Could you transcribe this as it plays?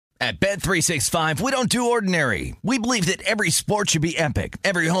At Bet365, we don't do ordinary. We believe that every sport should be epic.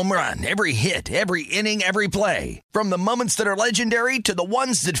 Every home run, every hit, every inning, every play. From the moments that are legendary to the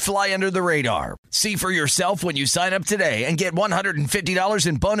ones that fly under the radar. See for yourself when you sign up today and get $150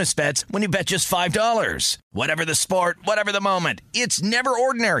 in bonus bets when you bet just $5. Whatever the sport, whatever the moment, it's never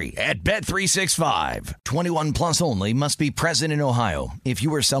ordinary at Bet365. 21 plus only. Must be present in Ohio. If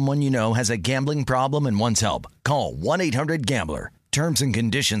you or someone you know has a gambling problem and wants help, call 1-800-GAMBLER. Terms and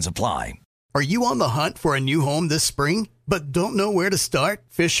conditions apply. Are you on the hunt for a new home this spring, but don't know where to start?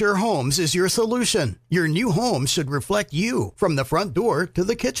 Fisher Homes is your solution. Your new home should reflect you, from the front door to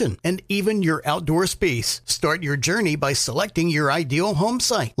the kitchen, and even your outdoor space. Start your journey by selecting your ideal home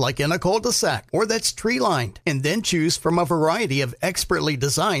site, like in a cul-de-sac or that's tree-lined, and then choose from a variety of expertly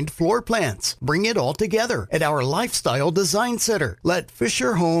designed floor plans. Bring it all together at our Lifestyle Design Center. Let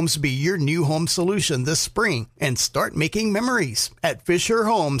Fisher Homes be your new home solution this spring and start making memories at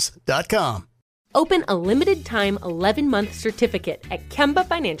FisherHomes.com. Open a limited-time 11-month certificate at Kemba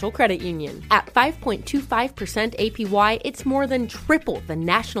Financial Credit Union. At 5.25% APY, it's more than triple the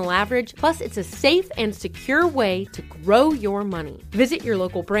national average, plus it's a safe and secure way to grow your money. Visit your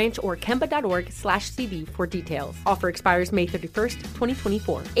local branch or kemba.org/CD for details. Offer expires May 31st,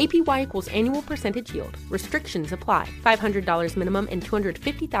 2024. APY equals annual percentage yield. Restrictions apply. $500 minimum and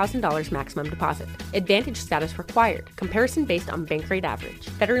 $250,000 maximum deposit. Advantage status required. Comparison based on bank rate average.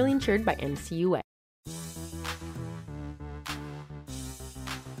 Federally insured by NCUA.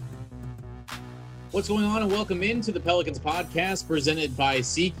 What's going on, and welcome into the Pelicans podcast presented by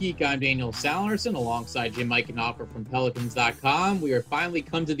SeatGeek. I'm Daniel Salerson alongside Jim Eichenhofer from Pelicans.com. We are finally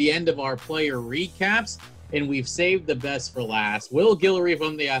come to the end of our player recaps, and we've saved the best for last. Will Guillory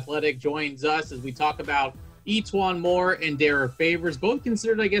from The Athletic joins us as we talk about E'Twaun Moore and Derek Favors, both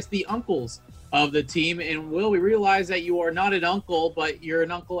considered, I guess, the uncles of the team. And Will, we realize that you are not an uncle, but you're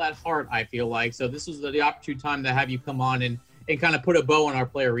an uncle at heart, I feel like. So this was the opportune time to have you come on and kind of put a bow on our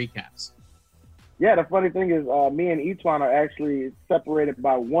player recaps. Yeah, the funny thing is me and E'Twaun are actually separated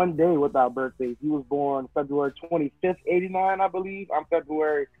by 1 day with our birthdays. He was born February 25th, 89, I believe. I'm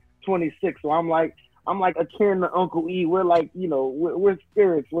February 26th. So I'm like akin to Uncle E. We're like, we're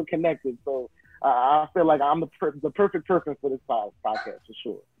spirits. We're connected. So I feel like I'm the perfect person for this podcast for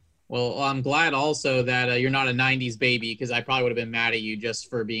sure. Well, I'm glad also that you're not a 90s baby, because I probably would have been mad at you just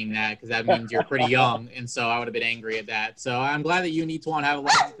for being that, because that means you're pretty young. And so I would have been angry at that. So I'm glad that you and E'Twaun have a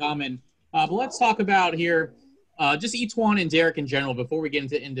lot in common. But let's talk about here just E'Twaun and Derek in general before we get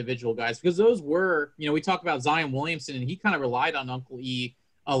into individual guys, because those were, we talk about Zion Williamson, and he kind of relied on Uncle E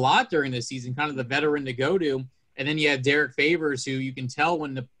a lot during this season, kind of the veteran to go to. And then you have Derek Favors, who you can tell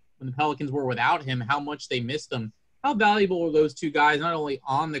when the Pelicans were without him, how much they missed him. How valuable were those two guys, not only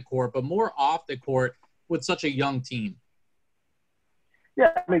on the court, but more off the court with such a young team? Yeah,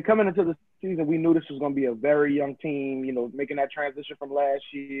 coming into the season, we knew this was going to be a very young team, making that transition from last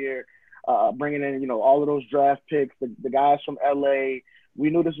year. Bringing in, all of those draft picks, the guys from LA. We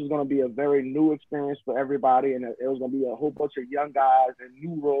knew this was going to be a very new experience for everybody, and it was going to be a whole bunch of young guys and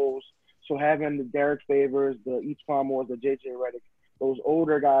new roles. So having the Derek Favors, the E'Twaun Moore, the JJ Redick, those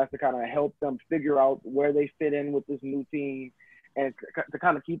older guys to kind of help them figure out where they fit in with this new team and to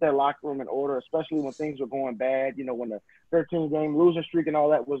kind of keep that locker room in order, especially when things were going bad, when the 13-game losing streak and all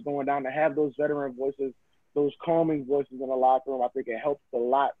that was going down, to have those veteran voices, those calming voices in the locker room. I think it helped a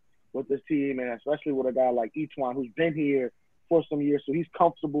lot with this team, and especially with a guy like E'Twaun, who's been here for some years, so he's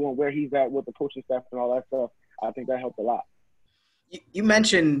comfortable in where he's at with the coaching staff and all that stuff. I think that helped a lot. You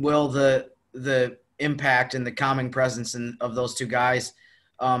mentioned, Will, the impact and the calming presence of those two guys.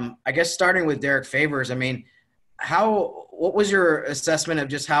 I guess starting with Derek Favors, what was your assessment of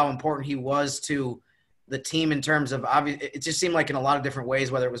just how important he was to the team in terms of it just seemed like in a lot of different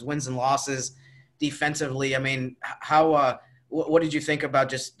ways, whether it was wins and losses, defensively. What did you think about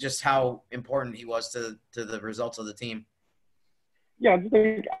just how important he was to the results of the team? Yeah,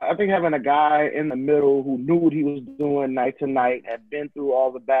 I think having a guy in the middle who knew what he was doing night to night, had been through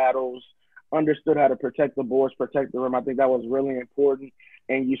all the battles, understood how to protect the boards, protect the rim, I think that was really important.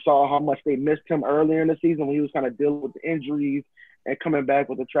 And you saw how much they missed him earlier in the season when he was kind of dealing with the injuries and coming back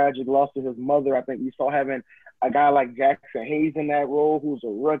with a tragic loss to his mother. I think you saw having a guy like Jackson Hayes in that role, who's a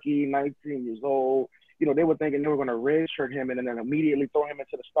rookie, 19 years old. They were thinking they were going to redshirt him and then immediately throw him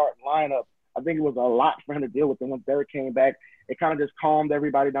into the starting lineup. I think it was a lot for him to deal with. And when Derek came back, it kind of just calmed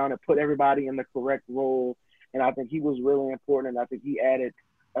everybody down and put everybody in the correct role. And I think he was really important. And I think he added,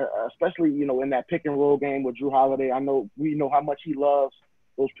 especially, in that pick and roll game with Jrue Holiday. We know how much he loves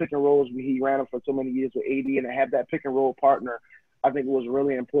those pick and rolls. He ran them for so many years with AD, and to have that pick and roll partner, I think it was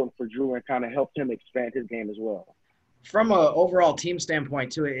really important for Jrue and kind of helped him expand his game as well. from a overall team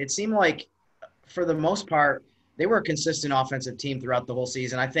standpoint too, it seemed like for the most part they were a consistent offensive team throughout the whole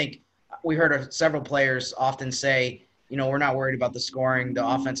season. I think we heard of several players often say, we're not worried about the scoring, the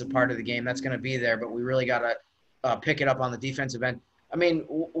offensive part of the game. That's going to be there, but we really got to pick it up on the defensive end. I mean,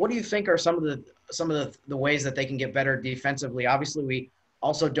 what do you think are some of the ways that they can get better defensively? Obviously, we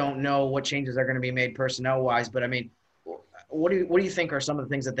also don't know what changes are going to be made personnel-wise, but I mean, what do you think are some of the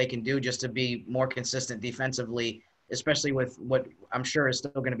things that they can do just to be more consistent defensively, especially with what I'm sure is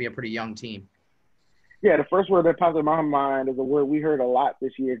still going to be a pretty young team? Yeah, the first word that pops in my mind is a word we heard a lot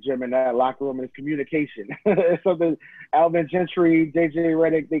this year, Jim, in that locker room, is communication. It's something Alvin Gentry, JJ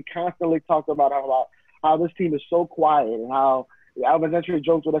Redick, they constantly talked about how this team is so quiet, and how Alvin Gentry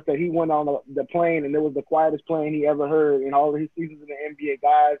joked with us that he went on the plane and it was the quietest plane he ever heard in all of his seasons in the NBA.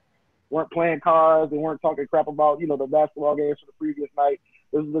 Guys weren't playing cards, they weren't talking crap about, the basketball games for the previous night.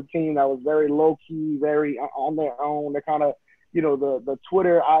 This is a team that was very low-key, very on their own. They're kind of, the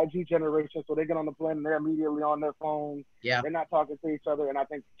Twitter, IG generation, so they get on the plane and they're immediately on their phones. Yeah. They're not talking to each other, and I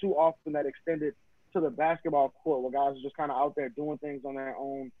think too often that extended to the basketball court where guys are just kind of out there doing things on their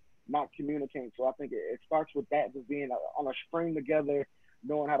own, not communicating. So I think it starts with that, just being on a string together,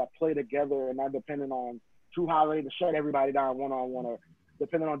 knowing how to play together, and not depending on Jrue Holiday to shut everybody down one-on-one, or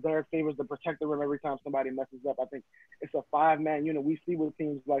depending on Derek Favors to protect the rim every time somebody messes up. I think it's a five-man unit. We see with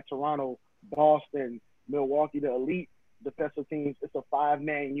teams like Toronto, Boston, Milwaukee, the elite defensive teams, it's a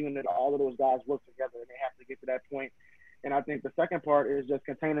five-man unit. All of those guys work together, and they have to get to that point. And I think the second part is just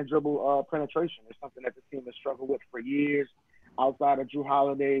containing dribble penetration. It's something that the team has struggled with for years. Outside of Jrue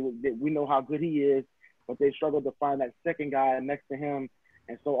Holiday, we know how good he is, but they struggle to find that second guy next to him.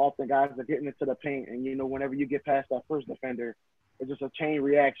 And so often guys are getting into the paint, and, whenever you get past that first defender, it's just a chain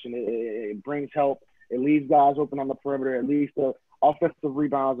reaction. It brings help. It leaves guys open on the perimeter. It leads to offensive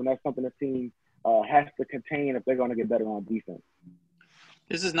rebounds, and that's something the team has to contain if they're going to get better on defense.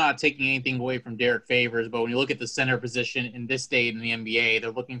 This is not taking anything away from Derek Favors, but when you look at the center position in this state in the NBA,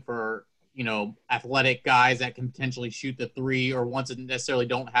 they're looking for, athletic guys that can potentially shoot the three, or ones that necessarily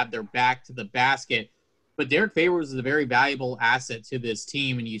don't have their back to the basket. But Derek Favors is a very valuable asset to this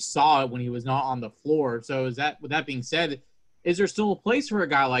team, and you saw it when he was not on the floor. So with that being said, is there still a place for a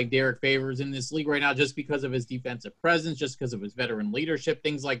guy like Derek Favors in this league right now, just because of his defensive presence, just because of his veteran leadership,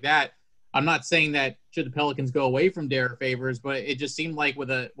 things like that? I'm not saying that should the Pelicans go away from Derek Favors, but it just seemed like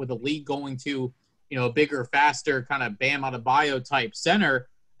with a league going to, a bigger, faster kind of Bam Adebayo type center,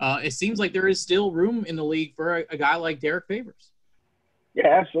 it seems like there is still room in the league for a guy like Derek Favors. Yeah,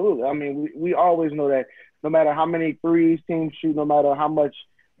 absolutely. I mean, we always know that no matter how many threes teams shoot, no matter how much,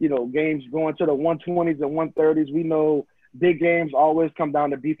 games going to the 120s and 130s, we know big games always come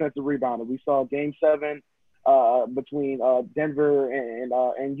down to defensive rebounding. We saw Game 7 between Denver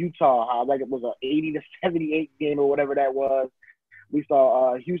and Utah, how like it was an 80-78 game or whatever that was. We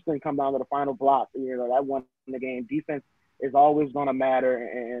saw Houston come down to the final block. That won the game. Defense is always going to matter,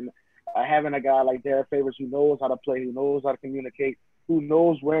 and having a guy like Derek Favors who knows how to play, who knows how to communicate, who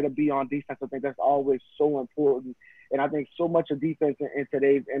knows where to be on defense, I think that's always so important. And I think so much of defense in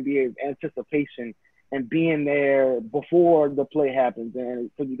today's NBA is anticipation and being there before the play happens.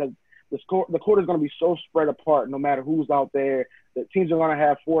 And because the court is going to be so spread apart no matter who's out there. The teams are going to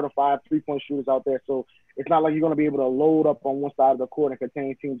have 4 to 5 3-point shooters out there. So it's not like you're going to be able to load up on one side of the court and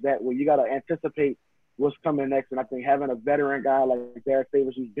contain teams that way. You got to anticipate what's coming next. And I think having a veteran guy like Derek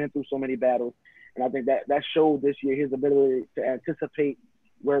Favors, who's been through so many battles, and I think that showed this year his ability to anticipate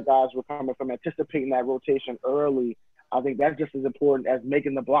where guys were coming from, anticipating that rotation early. I think that's just as important as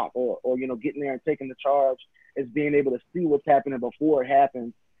making the block or getting there and taking the charge, is being able to see what's happening before it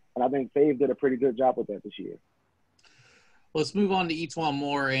happens. And I think Fave did a pretty good job with that this year. Let's move on to E'Twaun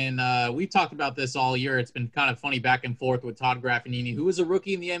Moore. And we've talked about this all year. It's been kind of funny back and forth with Todd Graffagnini, who was a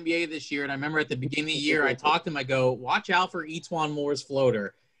rookie in the NBA this year. And I remember at the beginning of the year, I talked to him. I go, watch out for E'Twaun Moore's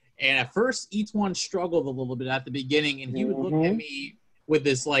floater. And at first, E'Twaun struggled a little bit at the beginning. And he would look at me with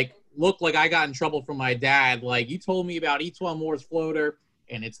this, look like I got in trouble from my dad. Like, you told me about E'Twaun Moore's floater,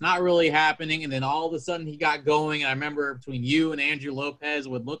 and it's not really happening. And then all of a sudden he got going. And I remember between you and Andrew Lopez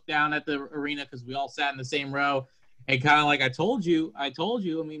would look down at the arena because we all sat in the same row. And kind of like, I told you. I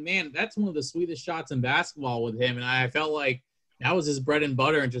mean, man, that's one of the sweetest shots in basketball with him. And I felt like that was his bread and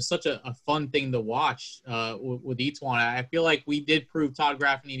butter and just such a fun thing to watch with E'Twaun. I feel like we did prove Todd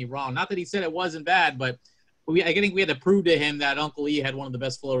Graffagnini wrong. Not that he said it wasn't bad, but I think we had to prove to him that Uncle E had one of the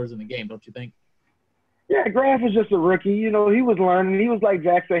best floaters in the game, don't you think? Yeah, Graf was just a rookie. He was learning. He was like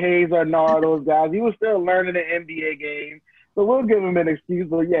Jackson Hayes or Nard, those guys. He was still learning the NBA game. So we'll give him an excuse.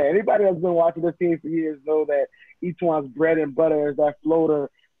 But, yeah, anybody that's been watching this team for years know that E'Twaun's bread and butter is that floater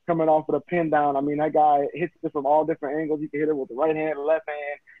coming off of the pin down. I mean, that guy hits it from all different angles. He can hit it with the right hand, the left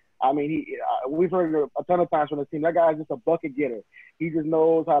hand. I mean, we've heard it a ton of times from the team. That guy's just a bucket getter. He just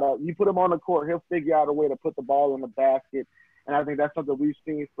knows how to – you put him on the court, he'll figure out a way to put the ball in the basket. And I think that's something we've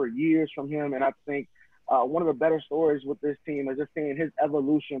seen for years from him. And I think one of the better stories with this team is just seeing his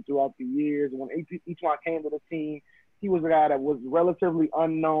evolution throughout the years. When E'Twaun came to the team, he was a guy that was relatively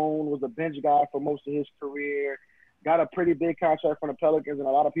unknown, was a bench guy for most of his career, got a pretty big contract from the Pelicans, and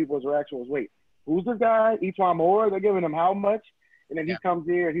a lot of people's reaction was, wait, who's this guy? E'Twaun Moore? They're giving him how much? And then he comes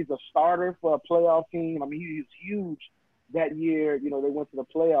here, he's a starter for a playoff team. I mean, he was huge that year. You know, they went to the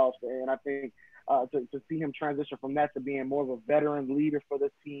playoffs, and I think to see him transition from that to being more of a veteran leader for the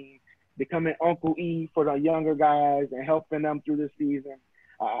team, becoming Uncle E for the younger guys and helping them through the season,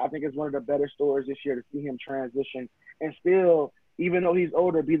 I think it's one of the better stories this year to see him transition and still, even though he's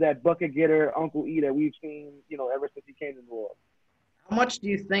older, be that bucket getter Uncle E that we've seen, you know, ever since he came to the world. How much do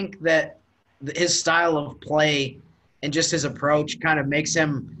you think that his style of play and just his approach kind of makes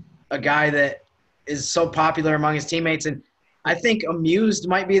him a guy that is so popular among his teammates? And I think amused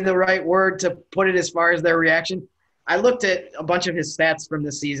might be the right word to put it as far as their reaction. I looked at a bunch of his stats from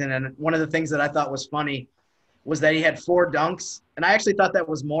this season, and one of the things that I thought was funny was that he had 4 dunks. And I actually thought that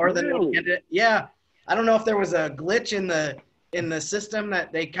was more than what he ended. Yeah. I don't know if there was a glitch in the system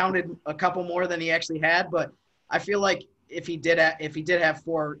that they counted a couple more than he actually had, but I feel like if he did have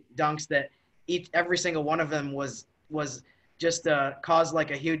 4 dunks, that every single one of them was just caused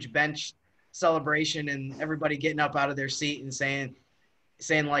like a huge bench celebration and everybody getting up out of their seat and saying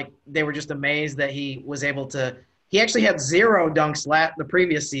like they were just amazed that he was able to. He actually had 0 dunks the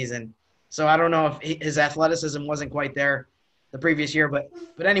previous season, so I don't know if his athleticism wasn't quite there the previous year. But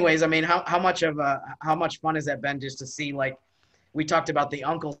anyways, I mean, how much fun has that been just to see? Like, we talked about the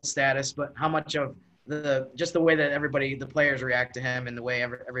uncle status, but how much of the way that the players react to him and the way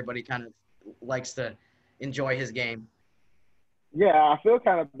everybody kind of likes to enjoy his game. Yeah, I feel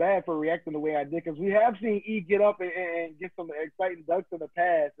kind of bad for reacting the way I did because we have seen E get up and get some exciting dunks in the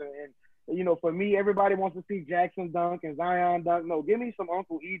past. And, you know, for me, everybody wants to see Jackson dunk and Zion dunk. No, give me some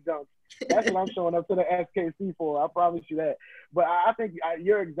Uncle E dunks. That's what I'm showing up to the SKC for. I promise you that. But I think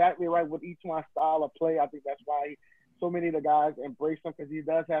you're exactly right with E'Twaun's style of play. I think that's why so many of the guys embrace him because he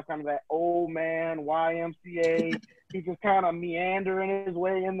does have kind of that old man YMCA. He's just kind of meandering his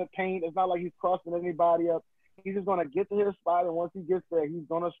way in the paint. It's not like he's crossing anybody up. He's just going to get to his spot, and once he gets there, he's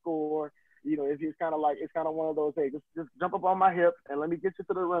going to score. You know, it's kind of one of those, hey, just jump up on my hip and let me get you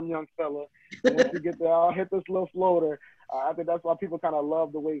to the rim, young fella. And once you get there, I'll hit this little floater. I think that's why people kind of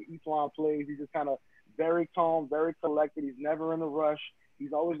love the way E'Twaun plays. He's just kind of very calm, very collected. He's never in a rush.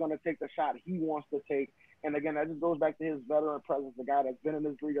 He's always going to take the shot he wants to take. And, again, that just goes back to his veteran presence, the guy that's been in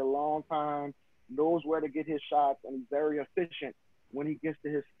this league a long time, knows where to get his shots, and he's very efficient when he gets to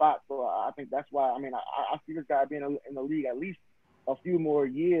his spot. So I think that's why, I mean, I see this guy being in the league at least a few more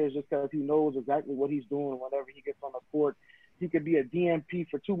years just because he knows exactly what he's doing whenever he gets on the court. He could be a DMP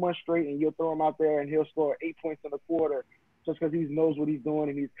for 2 months straight, and you'll throw him out there, and he'll score 8 points in a quarter just because he knows what he's doing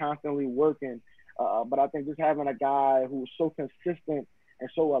and he's constantly working. But I think just having a guy who's so consistent and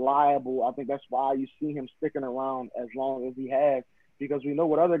so reliable, I think that's why you see him sticking around as long as he has, because we know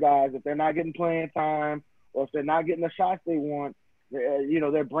with other guys, if they're not getting playing time or if they're not getting the shots they want, you know,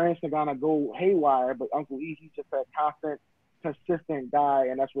 their brains are going to go haywire. But Uncle E, he's just that constant, consistent guy,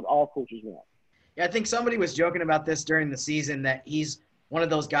 and that's what all coaches want. Yeah, I think somebody was joking about this during the season, that he's one of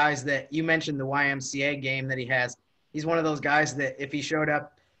those guys that you mentioned the YMCA game that he has. He's one of those guys that if he showed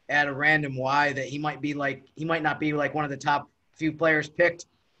up at a random Y, that he might not be like one of the top few players picked,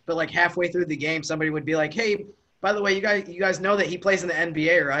 but like halfway through the game, somebody would be like, hey, by the way, you guys know that he plays in the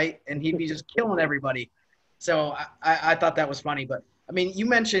NBA, right? And he'd be just killing everybody. So I thought that was funny. But, I mean, you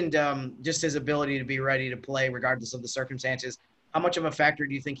mentioned just his ability to be ready to play regardless of the circumstances. How much of a factor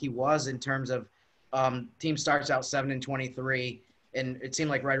do you think he was in terms of team starts out 7-23, and it seemed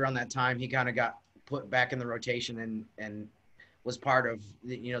like right around that time he kind of got put back in the rotation and was part of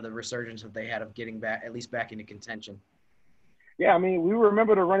the resurgence that they had of getting back into contention? Yeah, I mean, we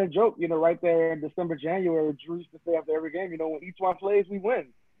remember the running joke, right there in December, January. Drew used to say after every game, when E'Twaun plays, we win.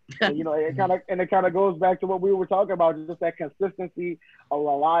 And, it kind of goes back to what we were talking about, just that consistency, a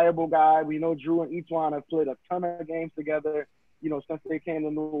reliable guy. We know Drew and E'Twaun have played a ton of games together, since they came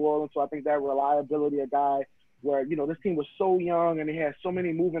to New Orleans. So I think that reliability, a guy where, this team was so young and they had so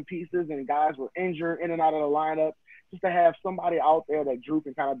many moving pieces and guys were injured in and out of the lineup, just to have somebody out there that Drew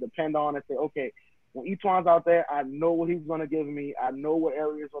can kind of depend on and say, okay, when E'Twaun's out there, I know what he's going to give me. I know what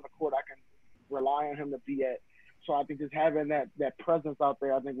areas on the court I can rely on him to be at. So I think just having that presence out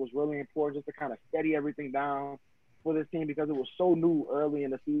there, I think was really important just to kind of steady everything down for this team because it was so new early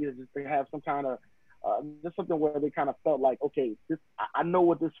in the season, just to have some kind of just something where they kind of felt like, okay, I know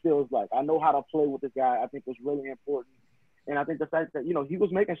what this feels like. I know how to play with this guy. I think was really important. And I think the fact that, he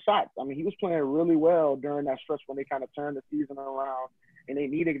was making shots. I mean, he was playing really well during that stretch when they kind of turned the season around and they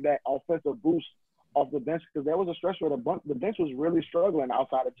needed that offensive boost off the bench because there was a stretch where the bench was really struggling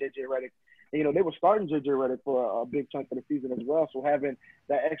outside of J.J. Redick. And, they were starting J.J. Redick for a big chunk of the season as well. So having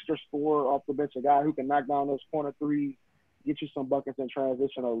that extra scorer off the bench, a guy who can knock down those corner threes, get you some buckets in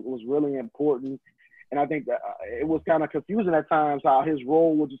transition was really important. And I think that it was kind of confusing at times how his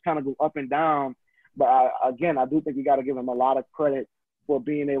role would just kind of go up and down. But I do think you got to give him a lot of credit for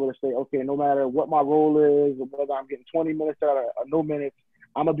being able to say, okay, no matter what my role is, or whether I'm getting 20 minutes or no minutes,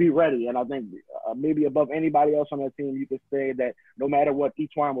 I'm going to be ready. And I think maybe above anybody else on that team, you could say that no matter what,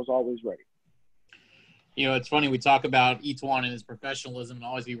 E'Twaun was always ready. It's funny. We talk about E'Twaun and his professionalism and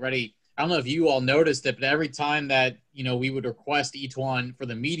always be ready. I don't know if you all noticed it, but every time that, we would request E'Twaun for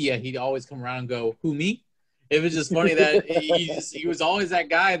the media, he'd always come around and go, who, me? It was just funny that he was always that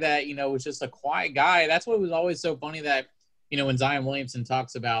guy that, was just a quiet guy. That's what was always so funny that, when Zion Williamson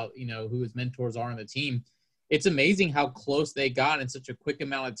talks about, who his mentors are on the team, it's amazing how close they got in such a quick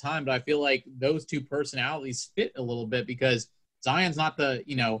amount of time. But I feel like those two personalities fit a little bit because Zion's not the,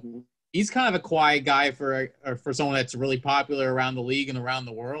 he's kind of a quiet guy for someone that's really popular around the league and around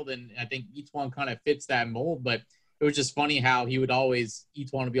the world. And I think E'Twaun kind of fits that mold. But it was just funny how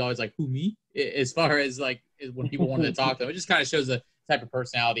E'Twaun would be always like, who, me? As far as like when people wanted to talk to him. It just kind of shows the type of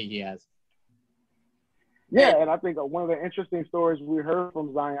personality he has. Yeah, and I think one of the interesting stories we heard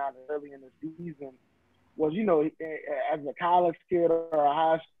from Zion early in the season was, as a college kid or a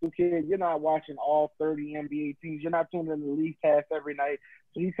high school kid, you're not watching all 30 NBA teams. You're not tuning in the league pass every night.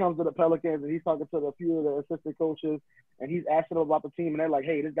 So he comes to the Pelicans and he's talking to a few of the assistant coaches and he's asking them about the team. And they're like,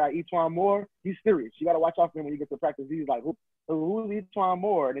 hey, this guy E'Twaun Moore, he's serious. You got to watch out for him when you get to practice. He's like, who's E'Twaun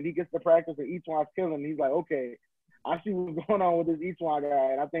Moore? And then he gets to practice and E'Twaun's killing. And he's like, okay, I see what's going on with this E'Twaun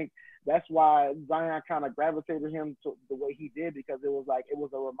guy. And I think that's why Zion kind of gravitated him to the way he did because it was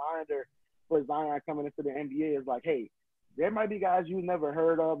a reminder for Zion coming into the NBA is like, hey, there might be guys you've never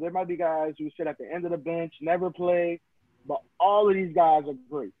heard of. There might be guys who sit at the end of the bench, never play, but all of these guys are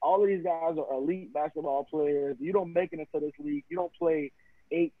great. All of these guys are elite basketball players. You don't make it into this league. You don't play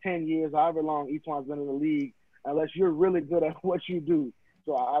 8, 10 years, however long E'Twaun's been in the league, unless you're really good at what you do.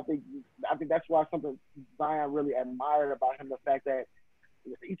 So I think that's why something Zion really admired about him, the fact that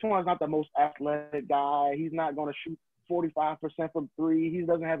E'Twaun's not the most athletic guy. He's not going to shoot 45% from three. He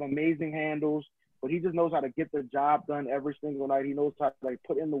doesn't have amazing handles, but he just knows how to get the job done every single night. He knows how to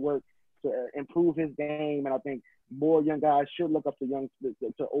put in the work to improve his game. And I think more young guys should look up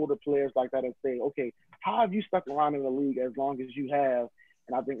to older players like that and say, okay, how have you stuck around in the league as long as you have?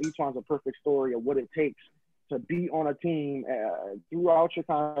 And I think E'Twaun's a perfect story of what it takes to be on a team throughout your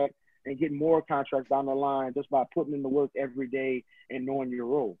contract and get more contracts down the line just by putting in the work every day and knowing your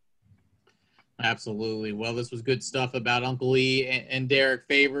role. Absolutely. Well, this was good stuff about Uncle E and Derek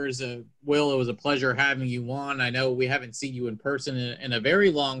Favors. Will, it was a pleasure having you on. I know we haven't seen you in person in a very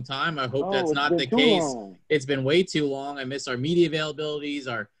long time. I hope that's not the case. Long. It's been way too long. I miss our media availabilities,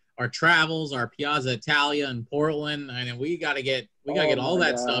 our travels, our Piazza Italia in Portland. I know we got to get all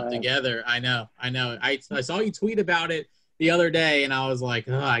that stuff together. I know. I saw you tweet about it the other day, and I was like,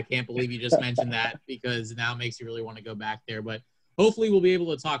 oh, I can't believe you just mentioned that because now it makes you really want to go back there. But hopefully we'll be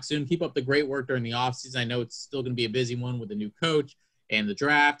able to talk soon. Keep up the great work during the offseason. I know it's still going to be a busy one with the new coach and the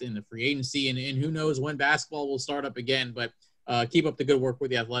draft and the free agency, and who knows when basketball will start up again. But keep up the good work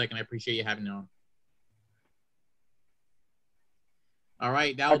with the Athletic, and I appreciate you having me on. All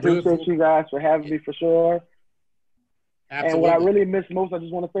right. Now I appreciate you guys for having me for sure. Absolutely. And what I really miss most, I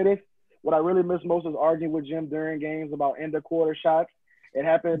just want to say this, what I really miss most is arguing with Jim during games about end of quarter shots. It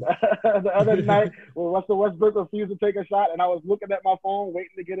happened the other night when Russell Westbrook refused to take a shot, and I was looking at my phone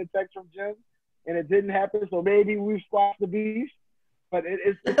waiting to get a text from Jim, and it didn't happen. So maybe we've squashed the beef, but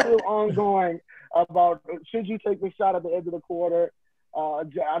it's still ongoing about should you take the shot at the end of the quarter.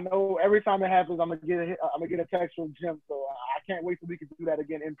 I know every time it happens, I'm gonna get a text from Jim. So I can't wait till we can do that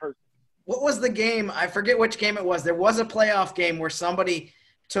again in person. What was the game? I forget which game it was. There was a playoff game where somebody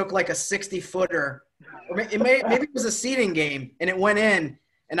took like a 60-footer. Maybe it was a seeding game, and it went in,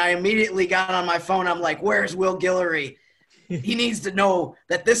 and I immediately got on my phone. I'm like, where's Will Guillory? He needs to know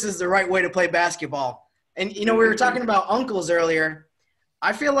that this is the right way to play basketball. And, we were talking about uncles earlier.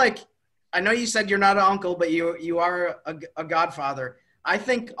 I feel like – I know you said you're not an uncle, but you are a godfather. I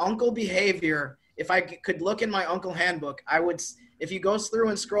think uncle behavior, if I could look in my uncle handbook, I would – if you go through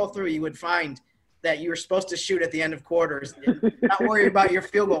and scroll through, you would find that you were supposed to shoot at the end of quarters, not worry about your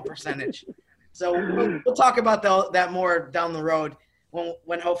field goal percentage. So we'll talk about that more down the road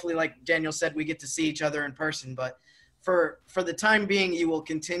when hopefully, like Daniel said, we get to see each other in person. But for the time being, you will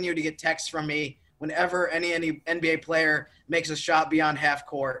continue to get texts from me whenever any NBA player makes a shot beyond half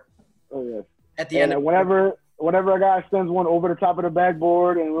court. Oh yeah. At the end. Whenever a guy sends one over the top of the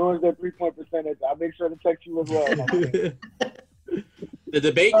backboard and ruins their 3-point percentage, I'll make sure to text you as well. The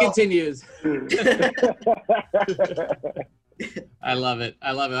debate continues. I love it.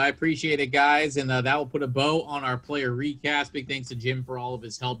 I appreciate it, guys. And that will put a bow on our player recast. Big thanks to Jim for all of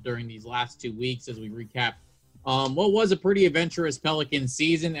his help during these last 2 weeks as we recap what was a pretty adventurous Pelican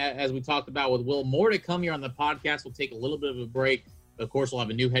season, as we talked about with Will. More to come here on the podcast. We'll take a little bit of a break. Of course, we'll have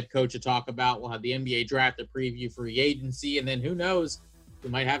a new head coach to talk about. We'll have the NBA draft to preview, free agency, and then who knows, we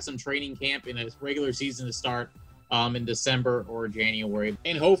might have some training camp in a regular season to start in December or January.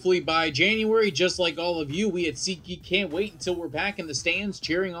 And hopefully by January, just like all of you, we at SeatGeek can't wait until we're back in the stands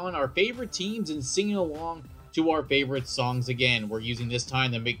cheering on our favorite teams and singing along to our favorite songs again. We're using this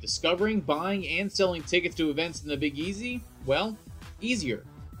time to make discovering, buying, and selling tickets to events in the Big Easy, well, easier.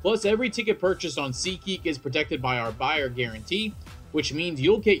 Plus, every ticket purchased on SeatGeek is protected by our buyer guarantee, which means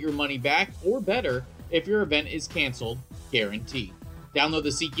you'll get your money back or better if your event is canceled, guaranteed. Download the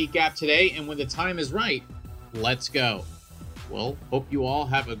SeatGeek app today, and when the time is right, let's go. Well, hope you all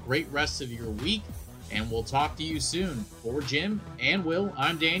have a great rest of your week, and we'll talk to you soon. For Jim and Will,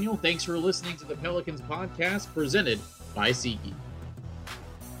 I'm Daniel. Thanks for listening to the Pelicans podcast presented by SeatGeek.